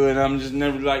I could. I'm just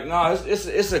never like, no,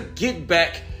 it's a get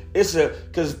back.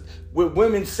 Because with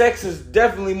women, sex is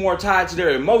definitely more tied to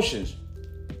their emotions.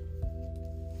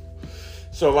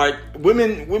 So like,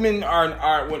 women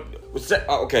are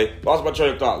okay, lost my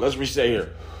train of thought. Let's reset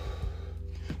here.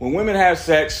 When women have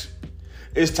sex,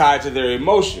 it's tied to their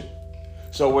emotion.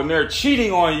 So when they're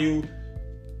cheating on you,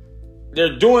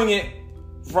 they're doing it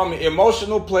from an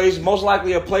emotional place, most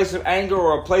likely a place of anger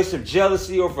or a place of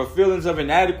jealousy or for feelings of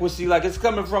inadequacy. Like, it's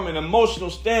coming from an emotional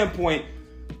standpoint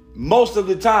most of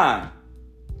the time.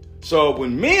 So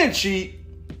when men cheat,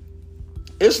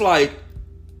 it's like,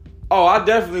 oh, I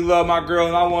definitely love my girl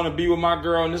and I want to be with my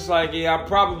girl. And it's like, yeah,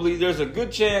 there's a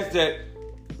good chance that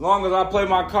as long as I play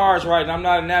my cards right and I'm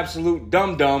not an absolute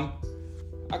dum-dum,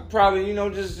 I could probably,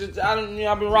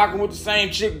 I've been rocking with the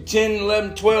same chick 10,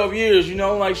 11, 12 years,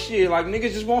 like shit. Like,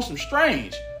 niggas just want some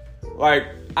strange. Like,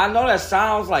 I know that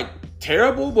sounds like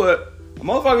terrible, but a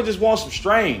motherfucker just wants some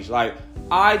strange. Like,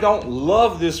 I don't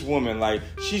love this woman. Like,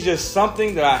 she's just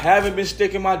something that I haven't been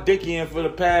sticking my dick in for the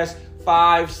past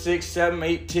 5, 6, 7,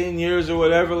 8, 10 years or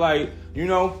whatever. Like,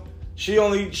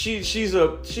 she's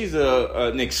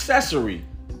an accessory.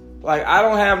 Like, I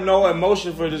don't have no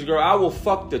emotion for this girl. I will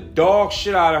fuck the dog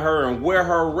shit out of her and wear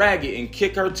her ragged and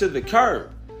kick her to the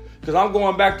curb. Because I'm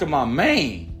going back to my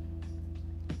main.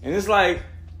 And it's like,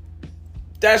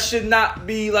 that should not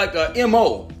be like a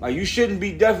MO. Like, you shouldn't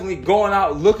be definitely going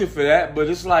out looking for that. But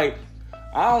it's like,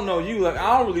 I don't know you. Like,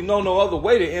 I don't really know no other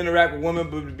way to interact with women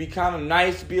but to be kind of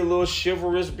nice, be a little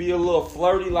chivalrous, be a little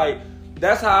flirty. Like,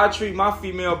 that's how I treat my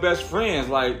female best friends.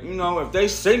 Like, if they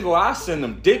single, I send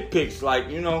them dick pics. Like,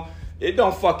 it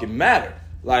don't fucking matter.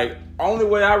 Like, only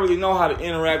way I really know how to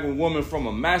interact with women from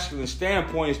a masculine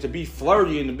standpoint is to be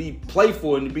flirty and to be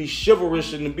playful and to be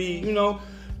chivalrous and to be,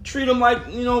 treat them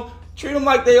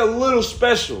like they a little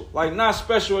special. Like, not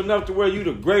special enough to where you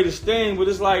the greatest thing, but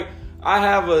it's like, I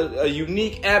have a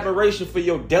unique admiration for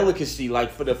your delicacy.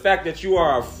 Like, for the fact that you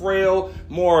are a frail,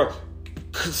 more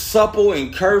supple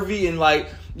and curvy and like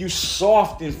you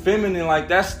soft and feminine. Like,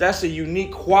 that's a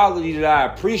unique quality that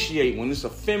I appreciate when it's a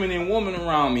feminine woman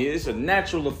around me. It's a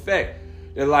natural effect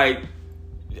that, like,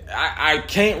 I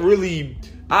can't really,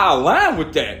 I align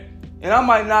with that. And I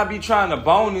might not be trying to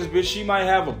bone this bitch. She might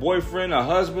have a boyfriend, a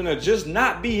husband, or just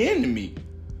not be into me.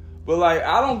 But, like,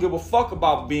 I don't give a fuck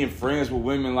about being friends with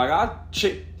women. Like, I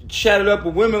chat it up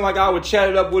with women like I would chat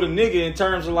it up with a nigga in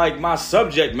terms of, like, my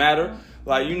subject matter.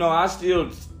 Like, you know, I still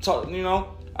talk, you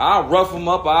know, I rough them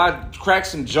up. I crack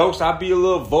some jokes. I be a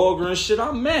little vulgar and shit.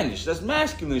 I'm mannish. That's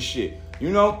masculine shit, you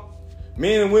know?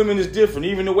 Men and women is different.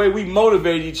 Even the way we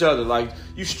motivate each other. Like,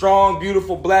 you strong,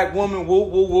 beautiful black woman, whoop,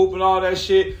 whoop, whoop, and all that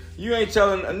shit. You ain't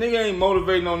telling, a nigga ain't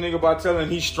motivating no nigga by telling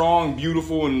he's strong,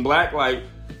 beautiful, and black. Like,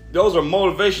 those are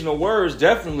motivational words,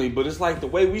 definitely. But it's like the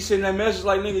way we send that message,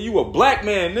 like, nigga, you a black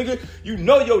man, nigga. You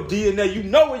know your DNA. You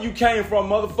know where you came from,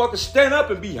 motherfucker. Stand up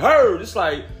and be heard. It's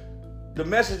like, the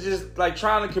message is like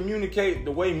trying to communicate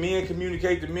the way men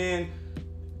communicate to men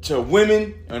to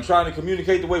women, and trying to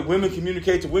communicate the way women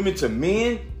communicate to women to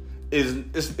men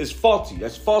is faulty.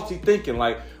 That's faulty thinking.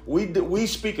 Like, we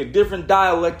speak a different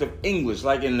dialect of English,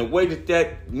 like in the way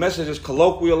that message is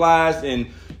colloquialized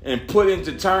and put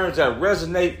into terms that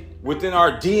resonate within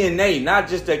our DNA, not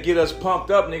just that get us pumped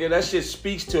up, nigga. That shit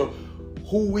speaks to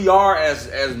who we are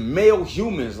as male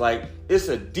humans. Like, it's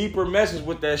a deeper message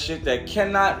with that shit that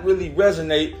cannot really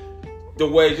resonate the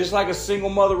way, just like a single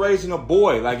mother raising a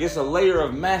boy. Like, it's a layer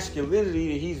of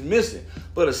masculinity that he's missing.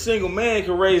 But a single man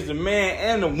can raise the man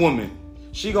and the woman.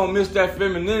 She gonna miss that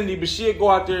femininity, but she'll go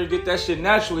out there and get that shit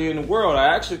naturally in the world.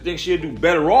 I actually think she'll do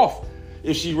better off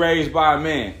if she raised by a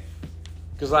man.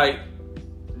 Cause like,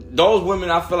 those women,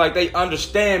 I feel like they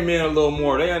understand men a little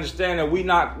more. They understand that we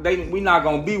not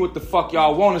gonna be what the fuck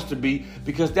y'all want us to be,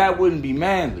 because that wouldn't be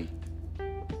manly.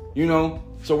 You know?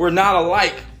 So we're not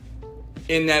alike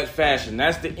in that fashion.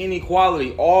 That's the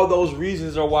inequality. All those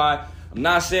reasons are why I'm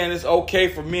not saying it's okay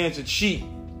for men to cheat.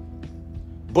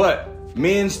 But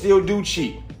men still do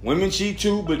cheat. Women cheat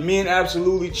too, but men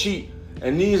absolutely cheat.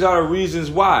 And these are the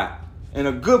reasons why. And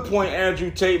a good point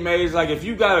Andrew Tate made is like, if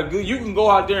you got a good, you can go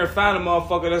out there and find a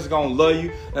motherfucker that's gonna love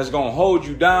you, that's gonna hold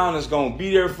you down, that's gonna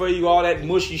be there for you, all that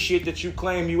mushy shit that you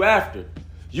claim you after.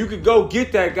 You could go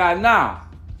get that guy now,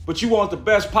 but you want the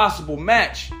best possible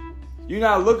match. You're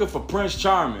not looking for Prince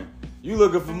Charming. You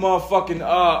looking for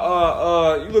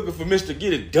motherfucking, you looking for Mr.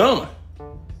 Get It Done.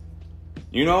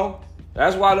 You know?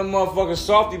 That's why the motherfucking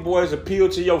softy boys appeal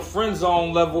to your friend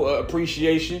zone level of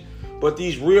appreciation. But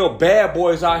these real bad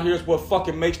boys out here is what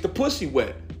fucking makes the pussy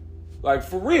wet. Like,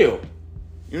 for real.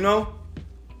 You know?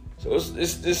 So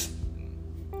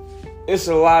it's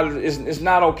a lot of, it's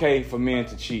not okay for men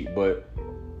to cheat, but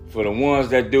for the ones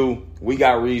that do, we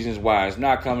got reasons why. It's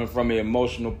not coming from an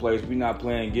emotional place. We're not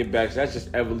playing get backs. That's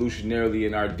just evolutionarily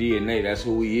in our DNA. That's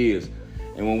who he is.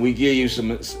 And when we give you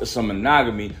some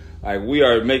monogamy, like, we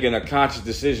are making a conscious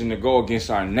decision to go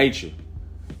against our nature.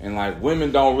 And like,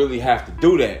 women don't really have to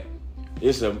do that.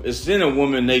 It's in a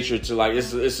woman nature to, like,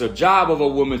 it's a job of a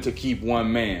woman to keep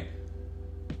one man.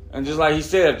 And just like he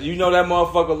said, you know that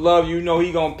motherfucker love you, you know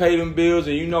he gonna pay them bills,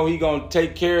 and you know he gonna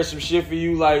take care of some shit for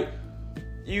you, like,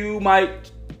 you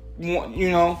might want, you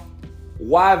know,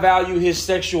 why value his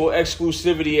sexual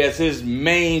exclusivity as his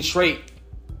main trait?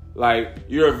 Like,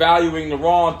 you're valuing the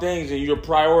wrong things and you're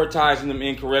prioritizing them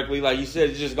incorrectly. Like he said,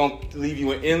 it's just gonna leave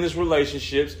you in endless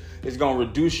relationships. It's gonna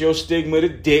reduce your stigma to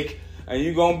dick. And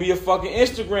you're going to be a fucking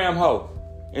Instagram hoe.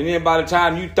 And then by the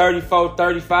time you 34,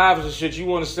 35 and shit, you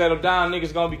want to settle down,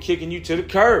 niggas going to be kicking you to the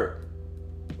curb.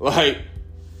 Like,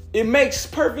 it makes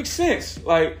perfect sense.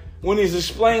 Like, when it's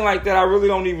explained like that, I really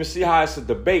don't even see how it's a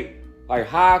debate. Like,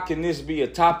 how can this be a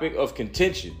topic of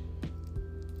contention?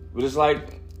 But it's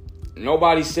like,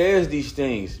 nobody says these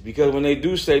things. Because when they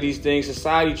do say these things,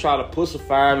 society try to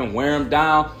pussify them and wear them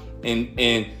down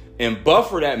and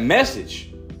buffer that message.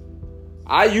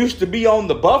 I used to be on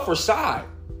the buffer side,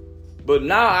 but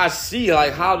now I see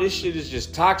like how this shit is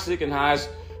just toxic and how it's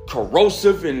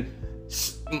corrosive, and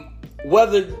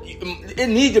whether it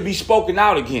needs to be spoken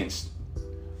out against.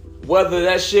 Whether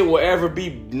that shit will ever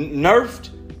be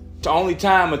nerfed, to only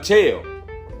time will tell.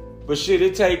 But shit,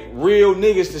 it take real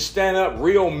niggas to stand up,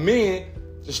 real men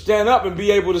to stand up and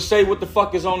be able to say what the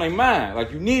fuck is on their mind.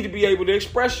 Like, you need to be able to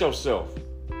express yourself.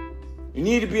 You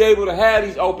need to be able to have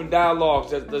these open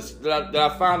dialogues that I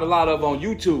found a lot of on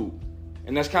YouTube.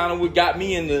 And that's kind of what got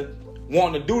me into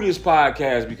wanting to do this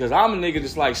podcast, because I'm a nigga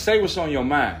that's like, say what's on your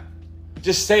mind.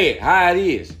 Just say it how it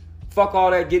is. Fuck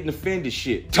all that getting offended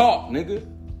shit. Talk, nigga.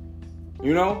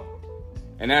 You know?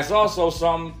 And that's also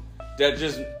something that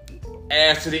just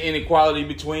adds to the inequality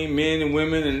between men and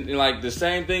women. And like, the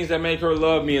same things that make her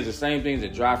love me is the same things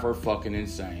that drive her fucking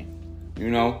insane. You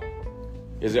know?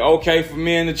 Is it okay for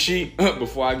men to cheat?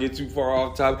 Before I get too far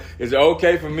off topic, is it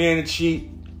okay for men to cheat?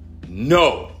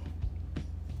 No.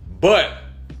 But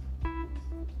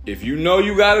if you know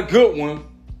you got a good one,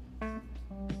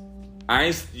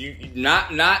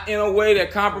 not in a way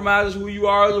that compromises who you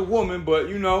are as a woman, but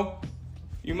you know,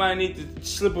 you might need to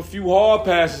slip a few hard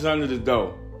passes under the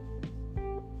door.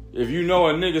 If you know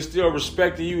a nigga still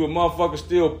respecting you, a motherfucker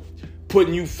still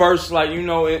putting you first, like, you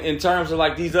know, in terms of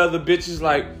like these other bitches,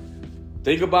 like,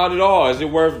 think about it all. Is it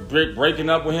worth breaking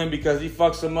up with him because he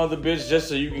fucks some other bitch just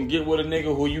so you can get with a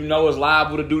nigga who you know is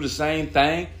liable to do the same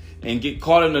thing and get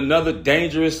caught in another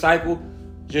dangerous cycle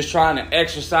just trying to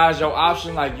exercise your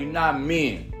option? Like, you're not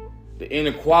men. The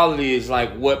inequality is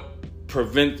like what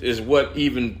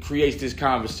even creates this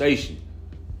conversation.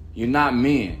 You're not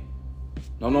men.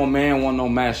 No man want no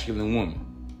masculine woman.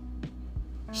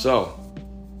 So,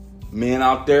 men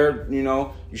out there, you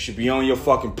know, you should be on your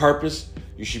fucking purpose.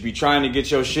 You should be trying to get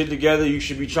your shit together. You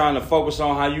should be trying to focus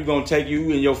on how you gonna take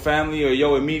you and your family or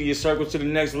your immediate circle to the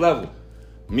next level.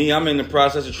 Me, I'm in the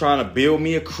process of trying to build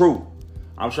me a crew.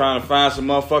 I'm trying to find some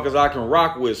motherfuckers I can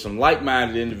rock with, some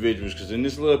like-minded individuals, because in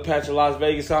this little patch of Las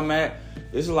Vegas I'm at,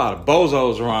 there's a lot of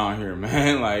bozos around here,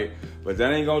 man. Like, but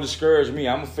that ain't gonna discourage me.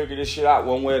 I'm gonna figure this shit out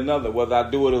one way or another, whether I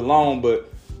do it alone.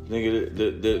 But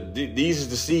nigga, these is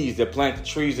the seeds that plant the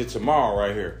trees of tomorrow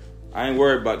right here. I ain't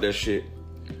worried about that shit.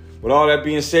 With all that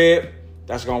being said,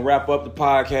 that's gonna wrap up the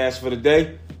podcast for the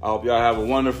day. I hope y'all have a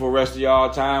wonderful rest of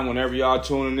y'all time whenever y'all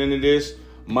tuning into this.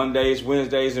 Mondays,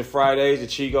 Wednesdays, and Fridays, the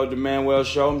Chico DeManuel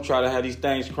Show. I'm trying to have these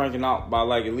things cranking out by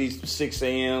like at least 6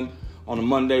 a.m. on the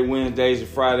Monday, Wednesdays, and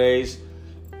Fridays.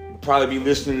 Probably be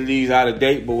listening to these out of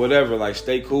date, but whatever. Like,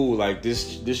 stay cool. Like,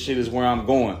 this shit is where I'm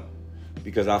going.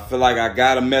 Because I feel like I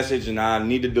got a message and I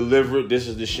need to deliver it. This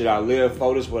is the shit I live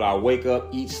for. This is what I wake up,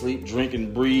 eat, sleep, drink,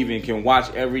 and breathe, and can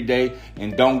watch every day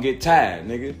and don't get tired,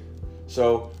 nigga.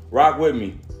 So, rock with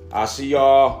me. I'll see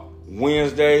y'all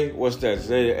Wednesday. What's that?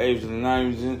 Today the 8th and the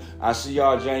 9th. I'll see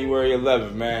y'all January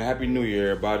 11th, man. Happy New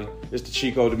Year, everybody. It's the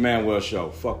Chico DeManuel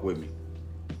Show. Fuck with me.